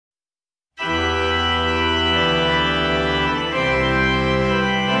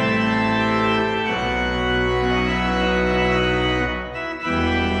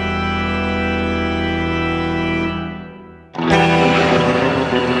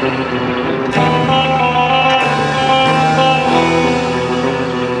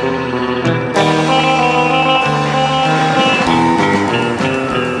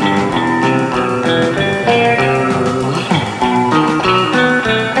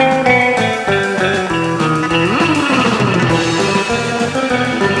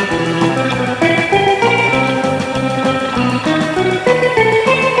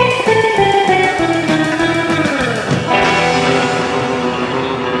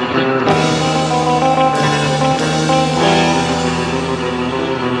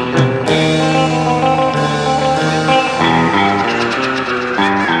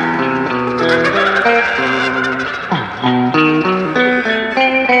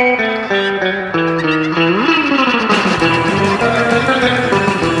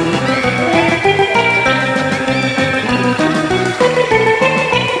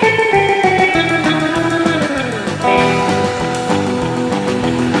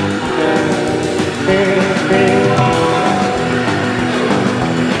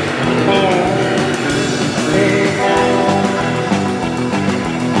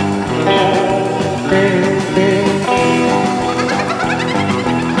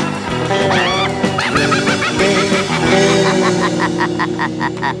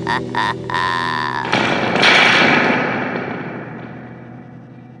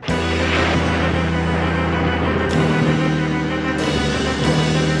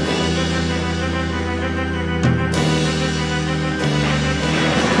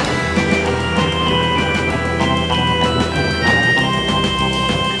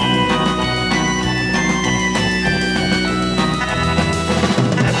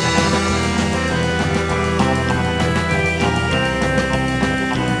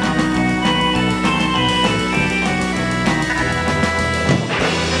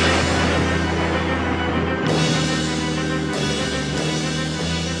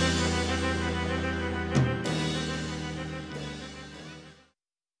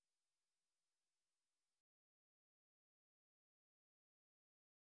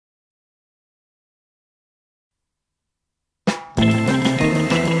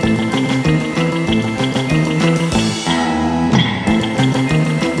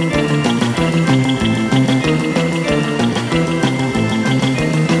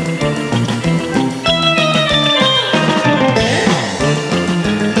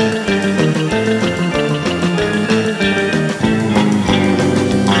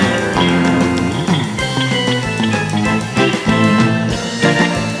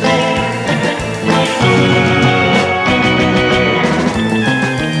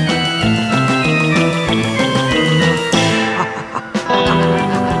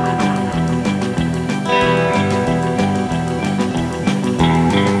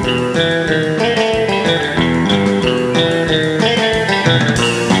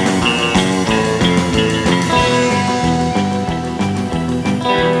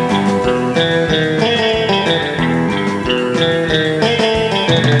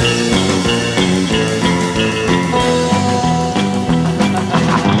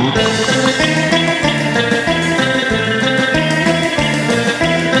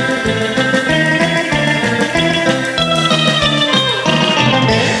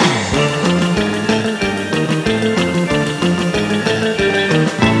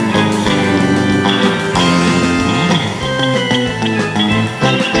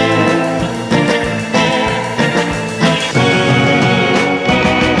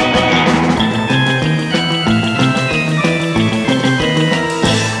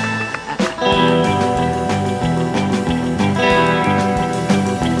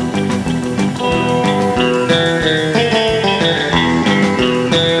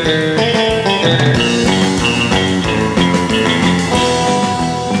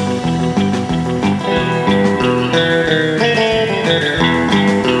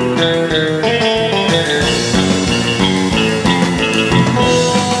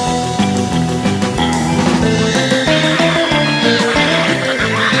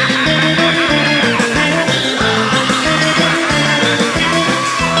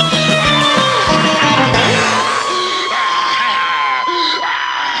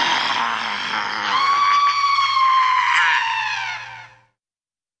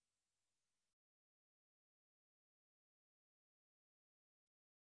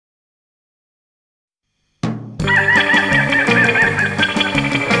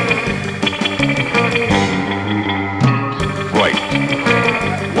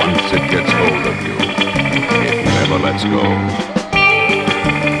Let's go.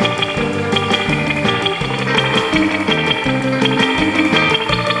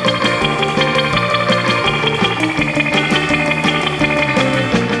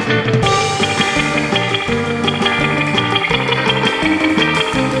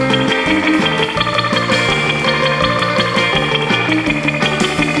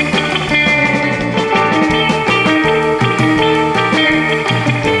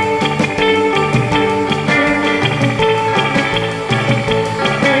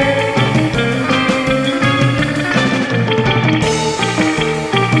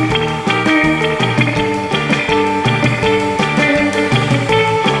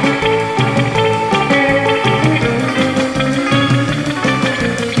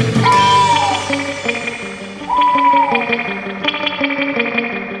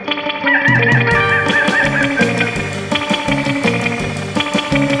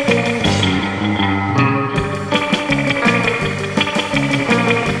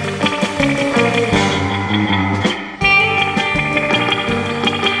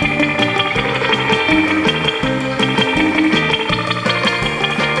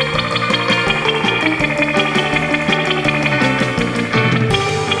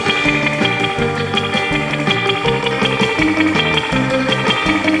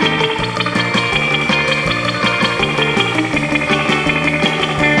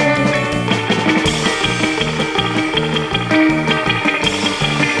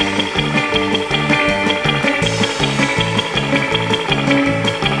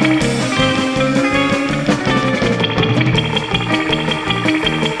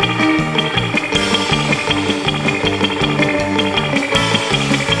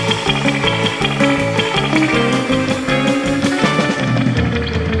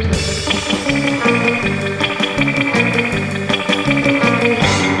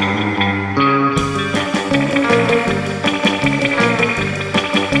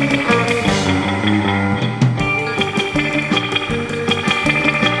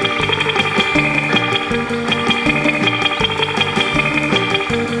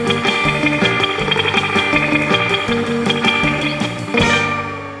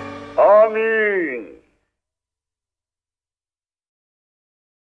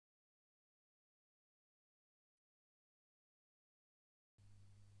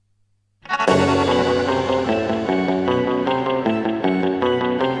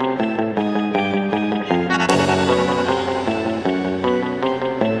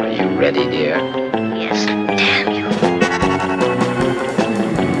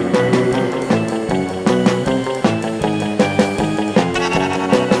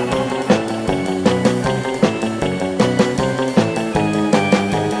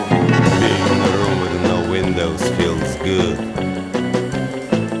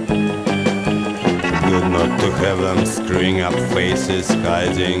 to have them screwing up faces,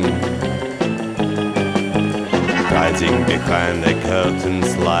 hiding behind the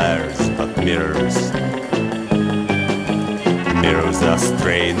curtains, liars, but mirrors. Mirrors are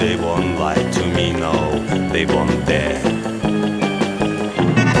stray, they won't lie to me, no, they won't dare.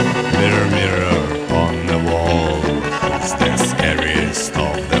 Mirror, mirror on the wall, who's the scariest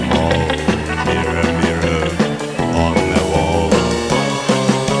of them all? Mirror, mirror on the wall,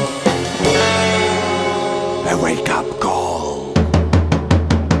 a wake-up call.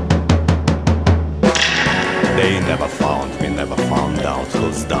 They never found me, never found out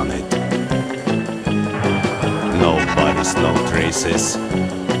who's done it. No bodies, no traces.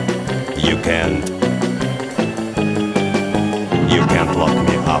 You can't lock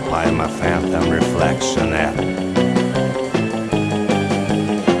me up, I'm a phantom reflection at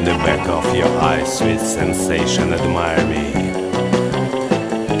the back of your eyes, sweet sensation, admire me,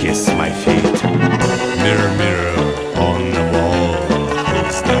 kiss my feet. Mirror, mirror on the wall,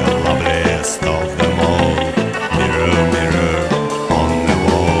 who's the loveliest of them all? Mirror, mirror on the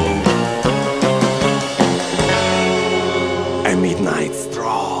wall, a midnight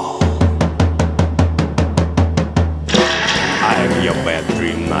stroll. I'm your bad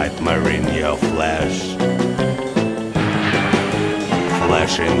dream nightmare in your flesh.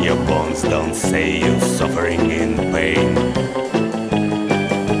 Flesh in your bones, don't say you're suffering in pain.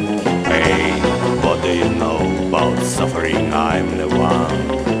 Pain, what do you know about suffering? I'm the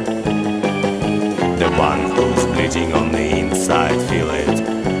one who's bleeding on the inside, feel it,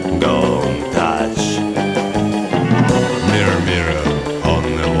 go and touch. Mirror, mirror on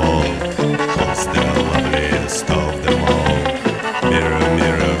the wall, who's the loveliest of them all? Mirror,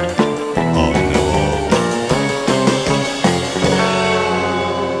 mirror on the wall,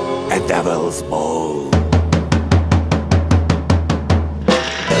 a devil's ball.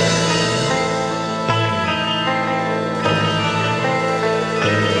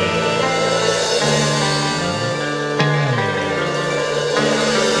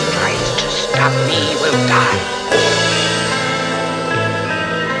 Tries to stop me will die.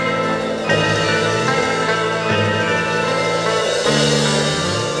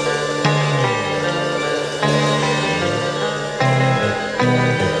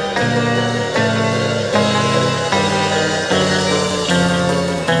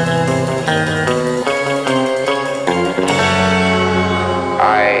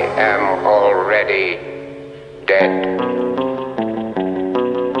 I am already dead.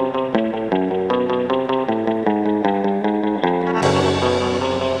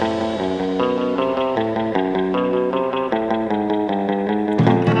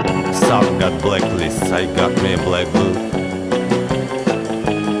 Some got blacklists, I got me a black book.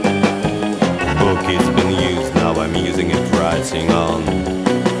 Book has been used, now I'm using it, writing on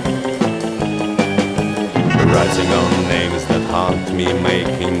names that haunt me,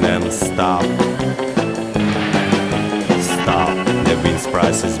 making them stop. Stop, the Vince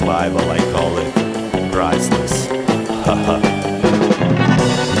Price's Bible, I call it priceless. Haha.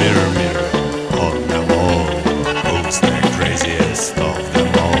 Mirror, mirror on the wall, who's the craziest of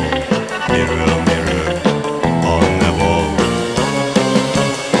them all? Mirror, mirror on the wall,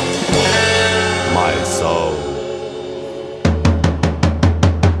 my soul.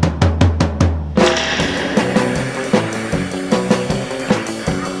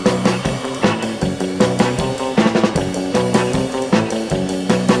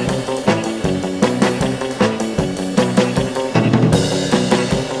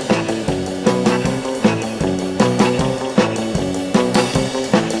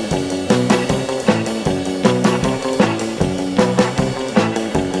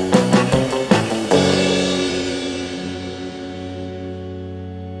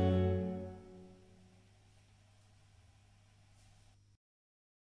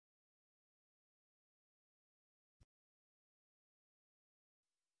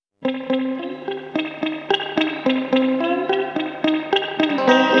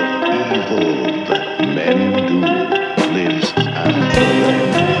 Evil that men do lives after them.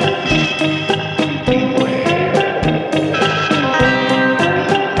 Beware.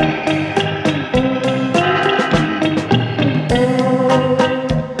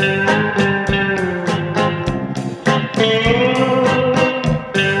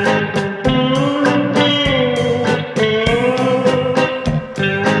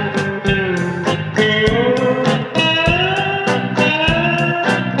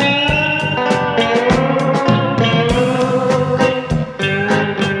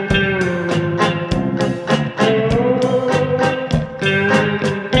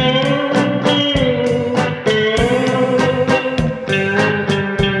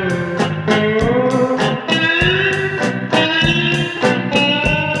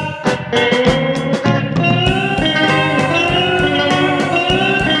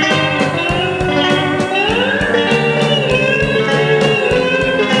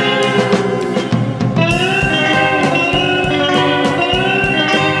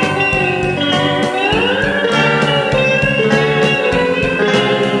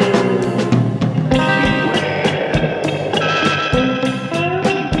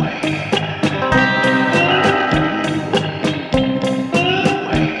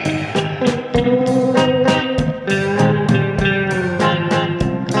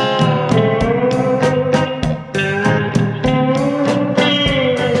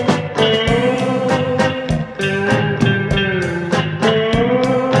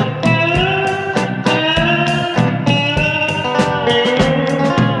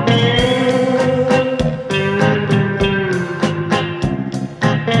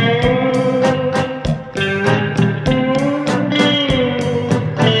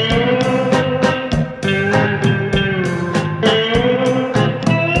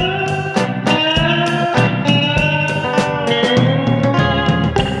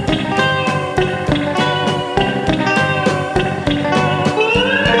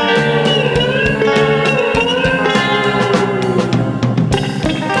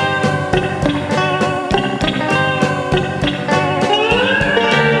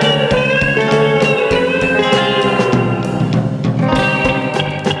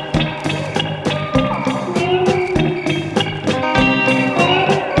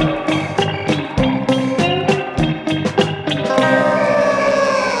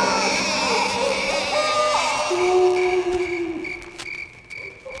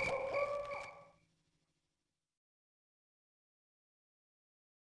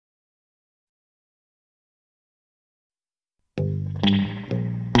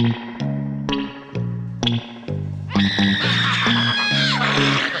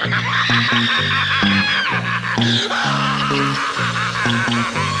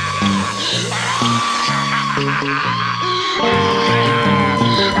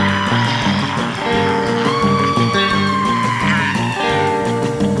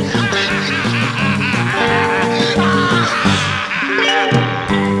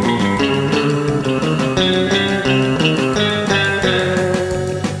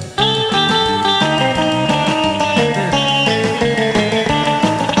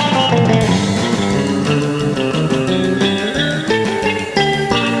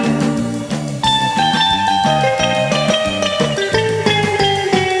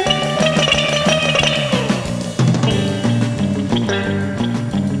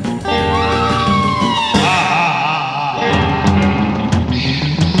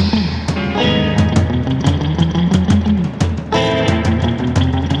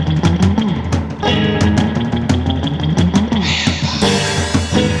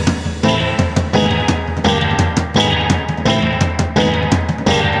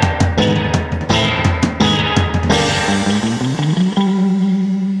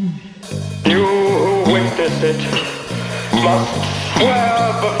 against it must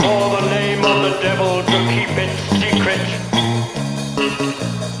swear before the name of the devil to keep it secret.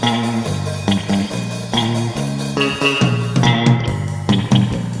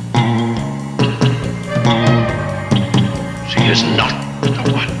 She is not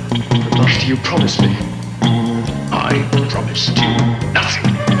the one. But Master, you promised me. I promised you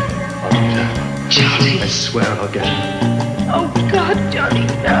nothing. Johnny. I swear I'll get her. Oh, God, Johnny,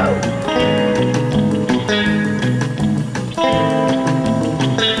 no.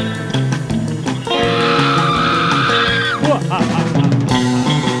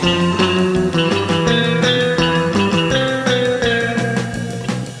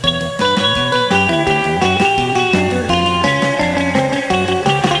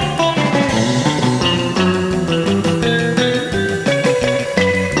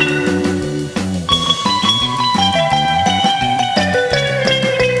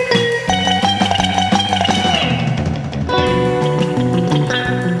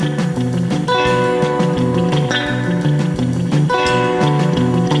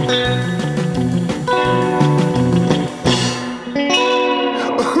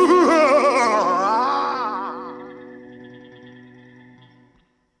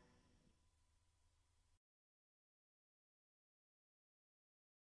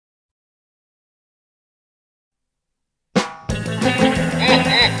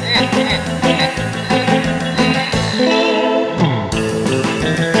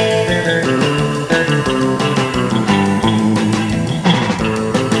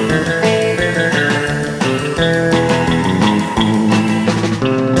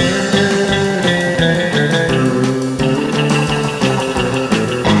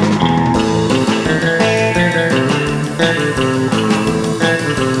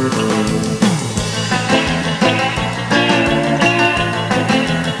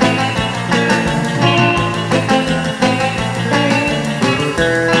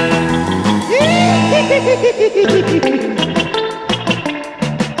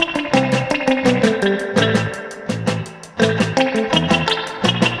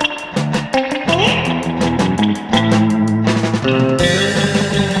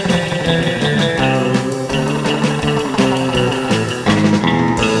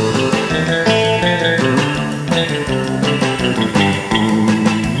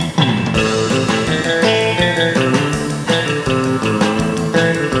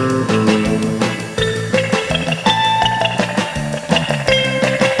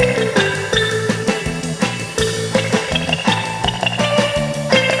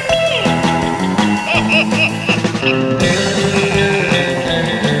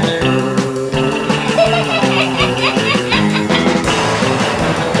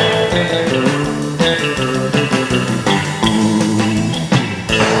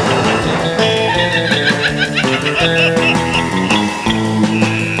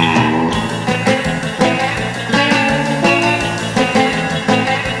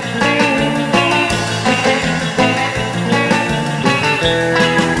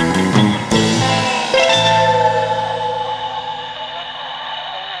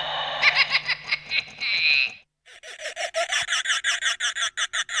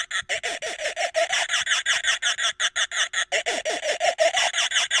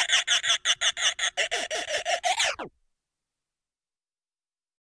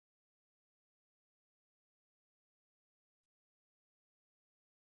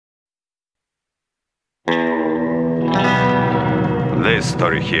 This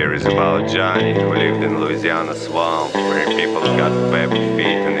story here is about Johnny, who lived in Louisiana swamp, where people got webbed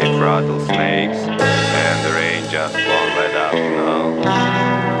feet and ate rattlesnakes, and the rain just won't let up, you know.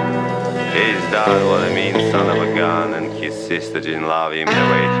 His dad was a mean son of a gun, and his sister didn't love him the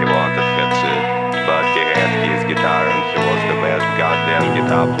way he wanted her to. But he had his guitar, and he was the best goddamn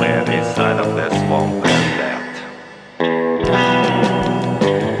guitar player this side of the swamp and left.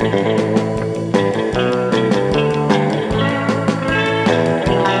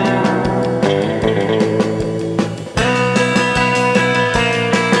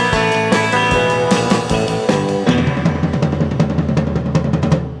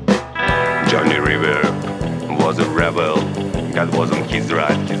 God was on his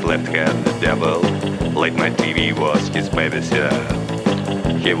right, his left hand, the devil. Late night TV was his babysitter.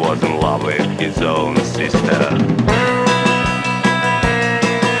 He was in love with his own sister.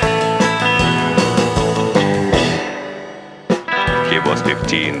 He was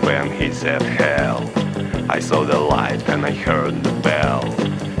 15 when he said hell. I saw the light and I heard the bell.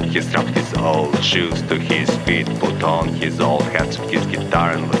 He strapped his old shoes to his feet, put on his old hat, his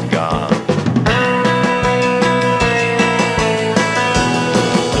guitar and was gone.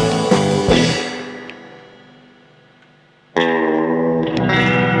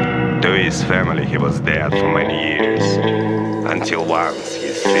 family, he was dead for many years. Until once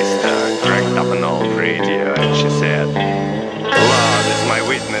his sister cranked up an old radio and she said, "Lord is my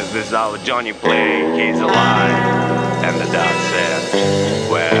witness, this is our Johnny playing, he's alive." And the dad said,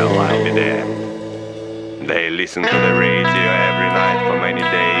 "Well, I'll be there." They listened to the radio every night for many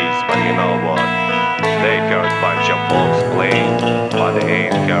days, but you know what? They heard a bunch of folks playing, but they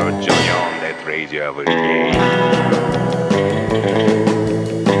ain't heard Johnny on that radio ever again.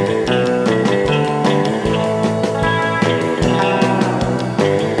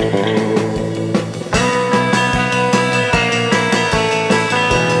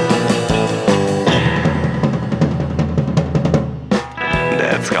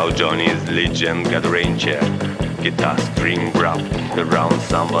 That's how Johnny's legend got ranger. Guitar string wrapped around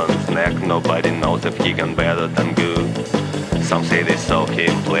someone's neck. Nobody knows if he can better than good. Some say they saw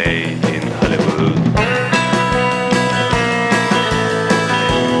him play in Hollywood.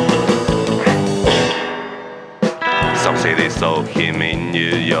 Some say they saw him in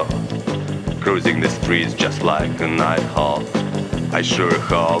New York, cruising the streets just like a night hawk. I sure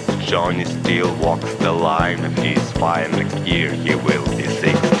hope Johnny still walks the line. If he's fine next year, he will be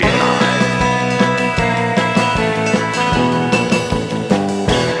 69.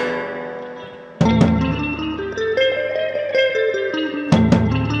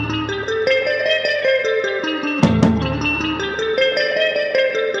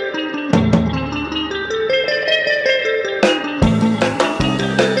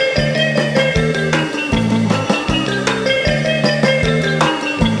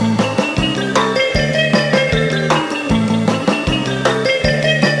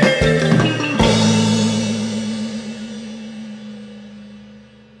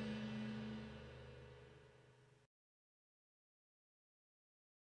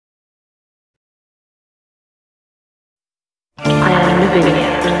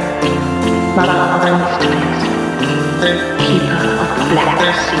 Mother of the mysteries, keeper of the black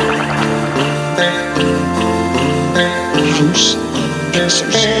secret.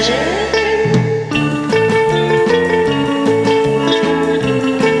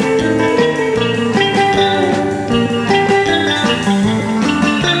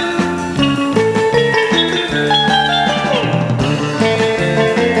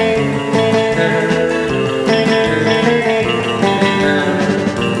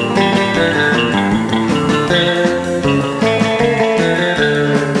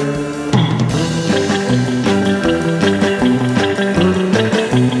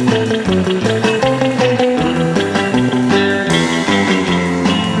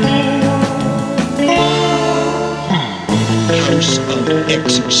 House of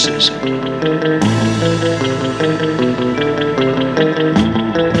Exorcism. Exorcism.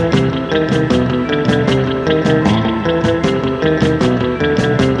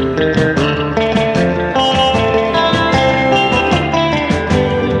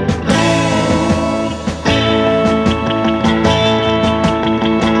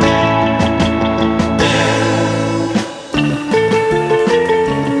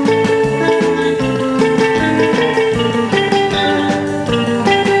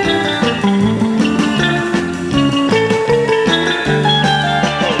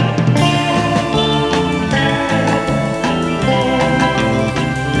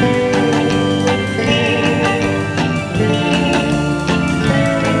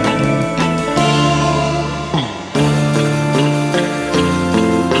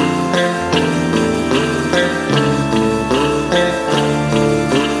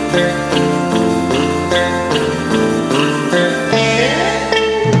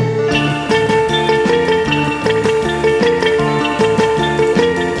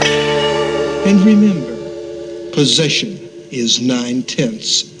 And remember, possession is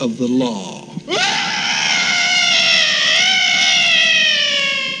 9/10 of the law.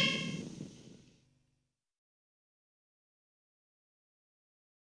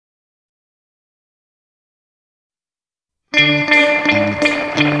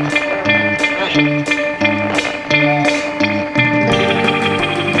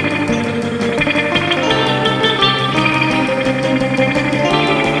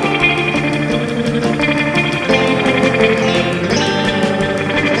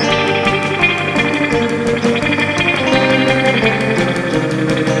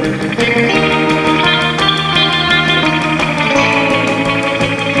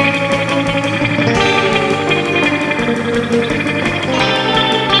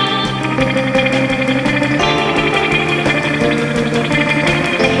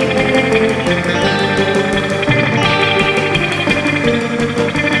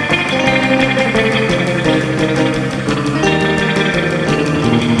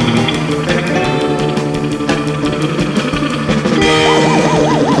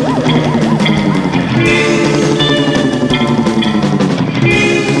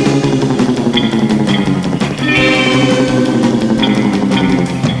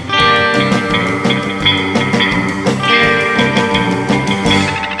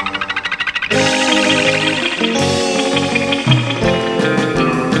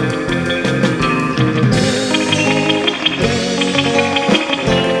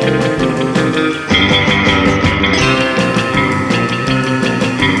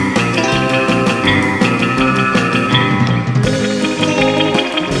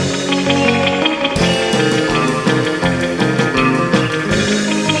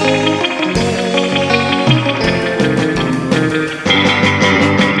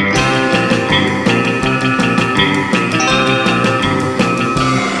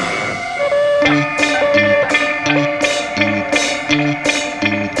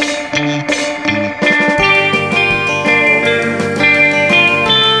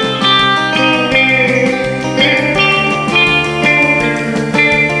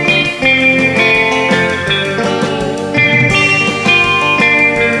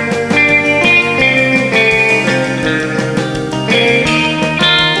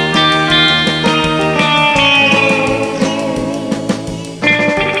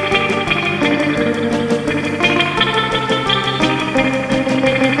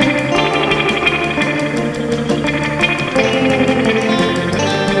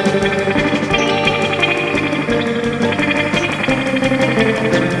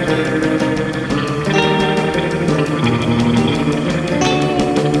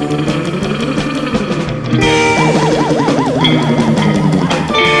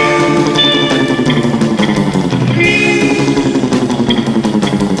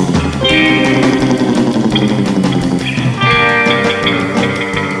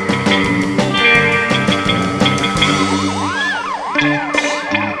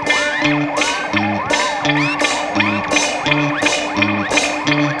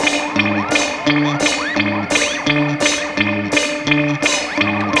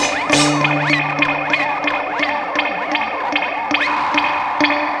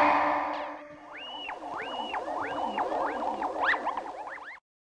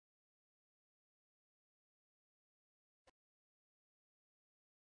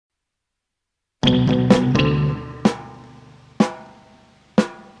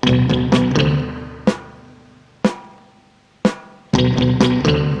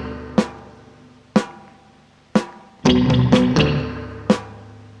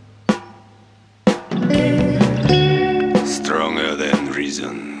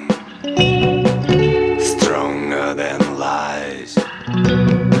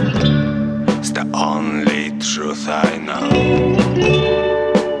 It's the only truth I know.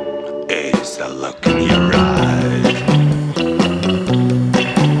 Is the look in your eyes.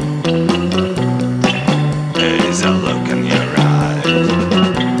 Is the look in your eyes.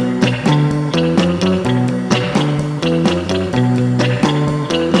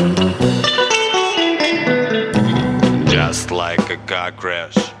 Just like a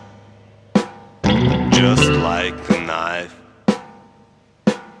cockroach, just like a knife.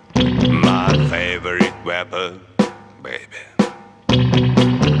 My favorite weapon, baby,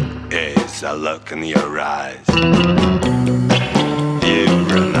 is a look in your eyes. You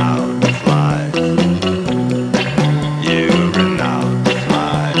run out of life. You run out of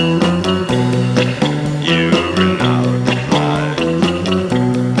life. You run out of life.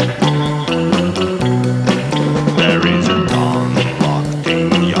 There is a dawn locked in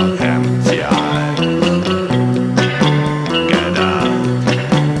your empty eyes. Get out.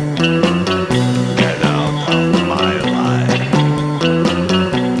 Get out of my life.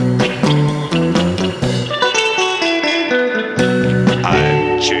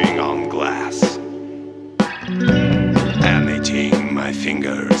 I'm chewing on glass and eating my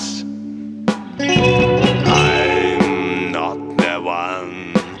fingers. I'm not the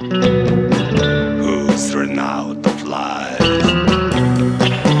one who's run out of life.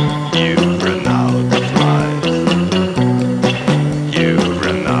 You've run out of life. You've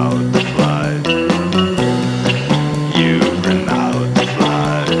run out of life. You've run out of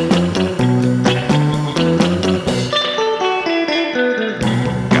life.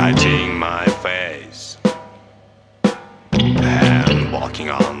 Catching my face and walking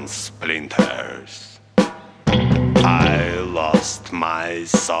on splinters. I lost my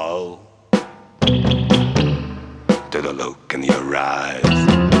soul to the look in your eyes.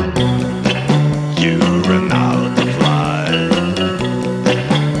 You run out of life.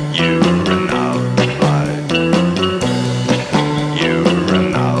 You run out of life. You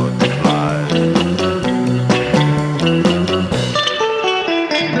run out of life.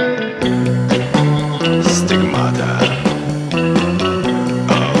 Stigmata.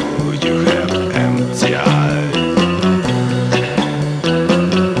 Oh, you have empty eyes.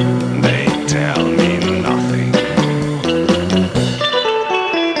 They tell me nothing.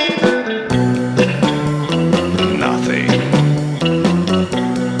 Nothing.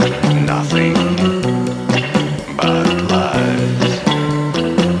 Nothing but lies.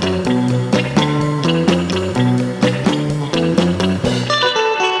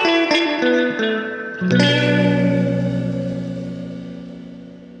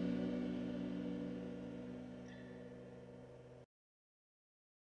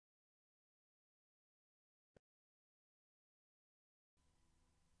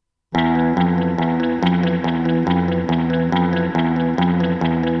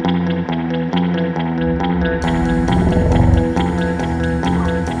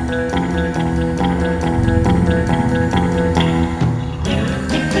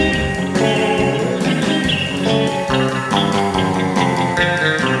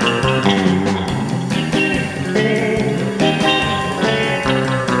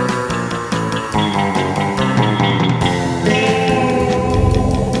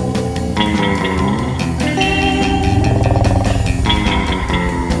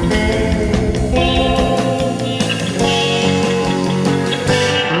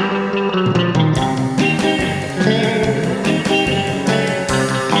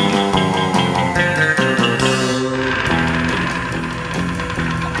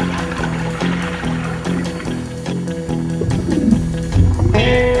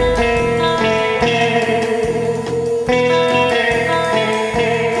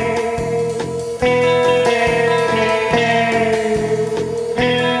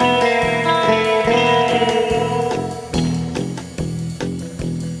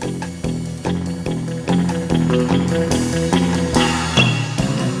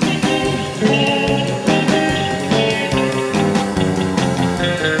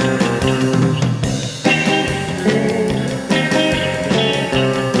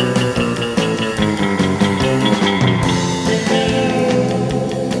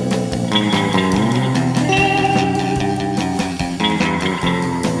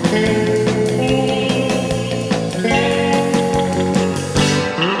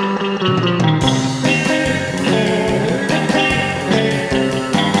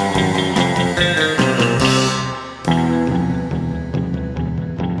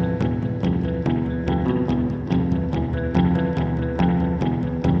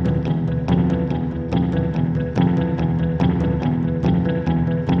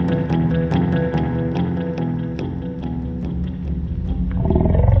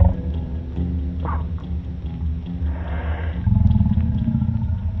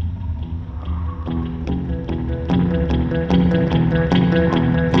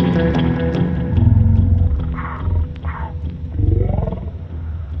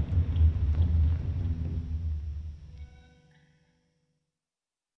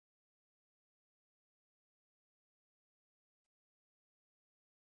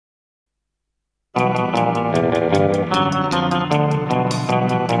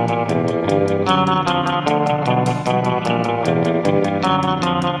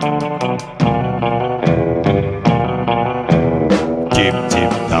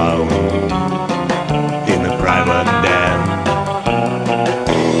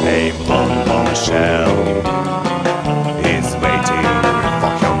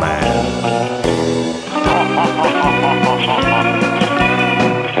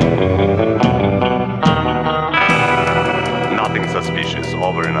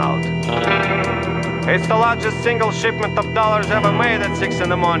 It's the largest single shipment of dollars ever made at 6 in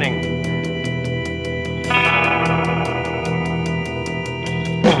the morning.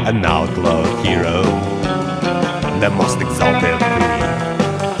 An outlaw hero, the most exalted thief.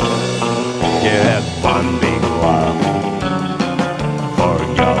 He had one big love for a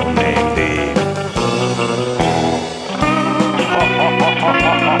girl named Eve.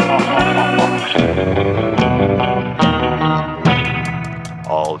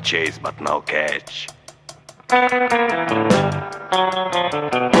 All chase but no catch.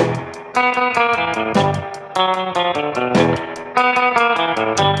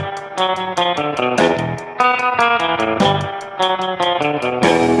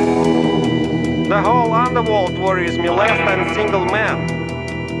 The whole underworld worries me less than a single man.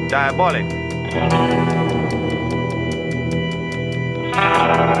 Diabolica.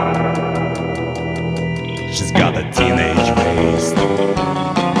 She's got a teenage waist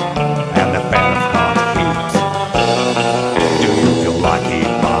and a pair of hot hips. Do you feel lucky,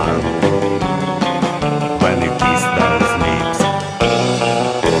 Barn, when you kiss those lips?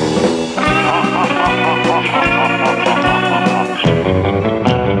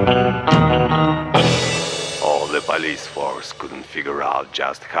 All the police force couldn't figure out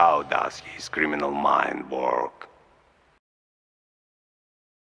just how does his criminal mind work.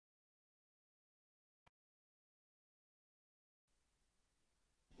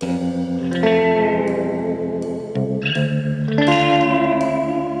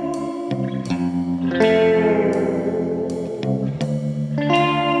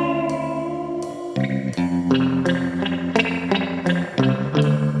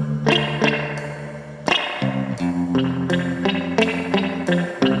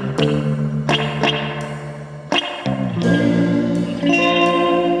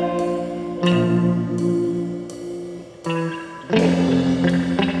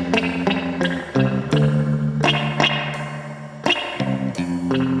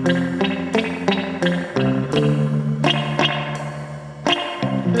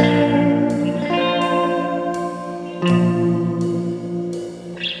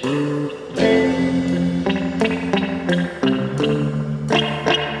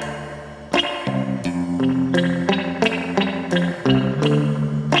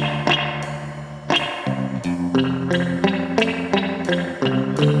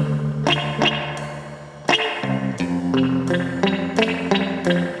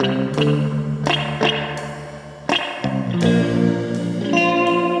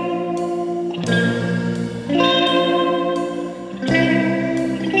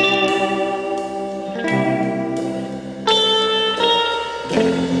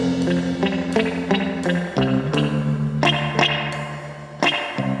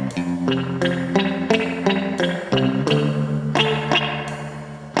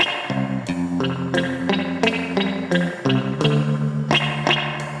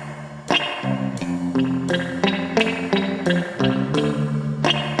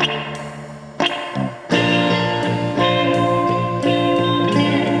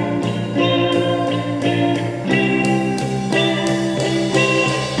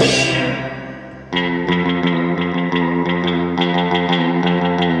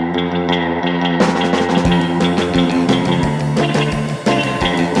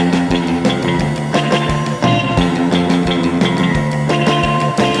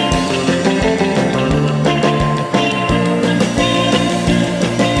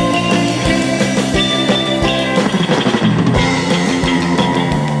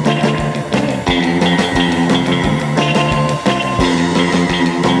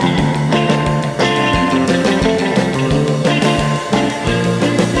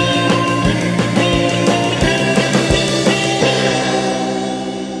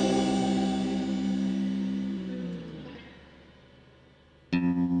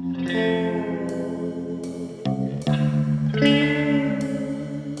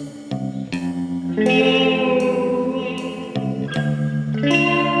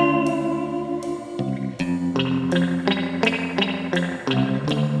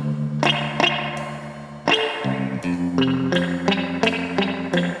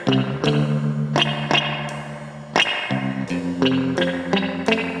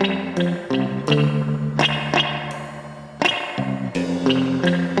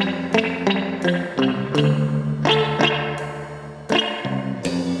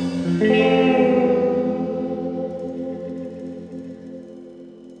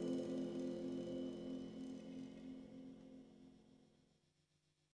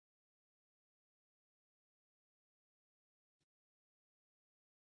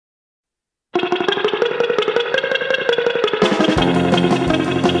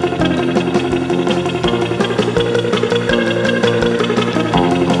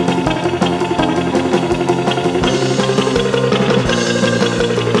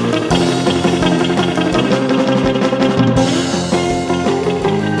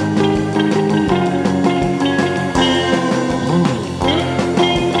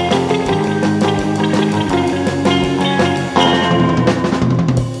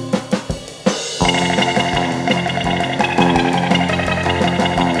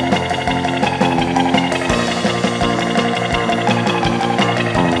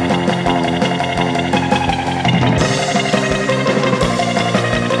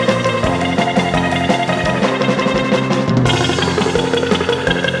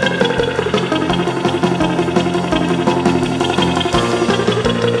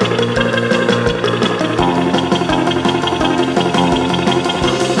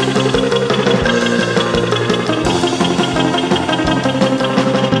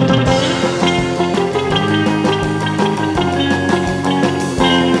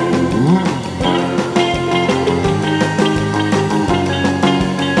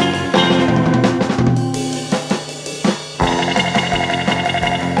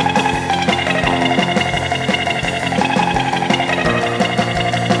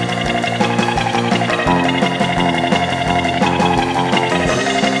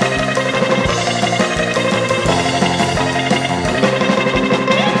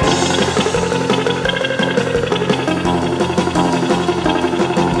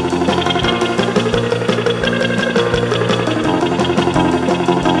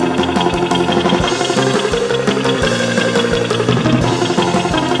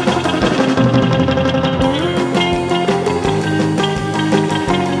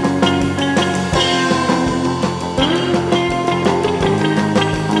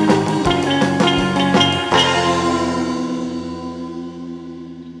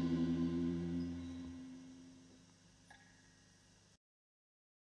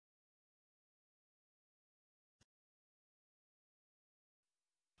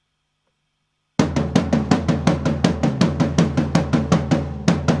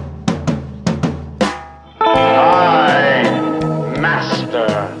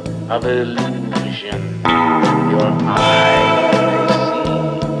 of illusion. Your eyes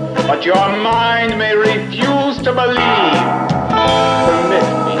may see, but your mind may refuse to believe. Permit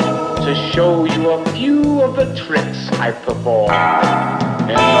me to show you a few of the tricks I perform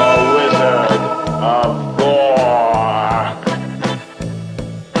in the Wizard of Gore.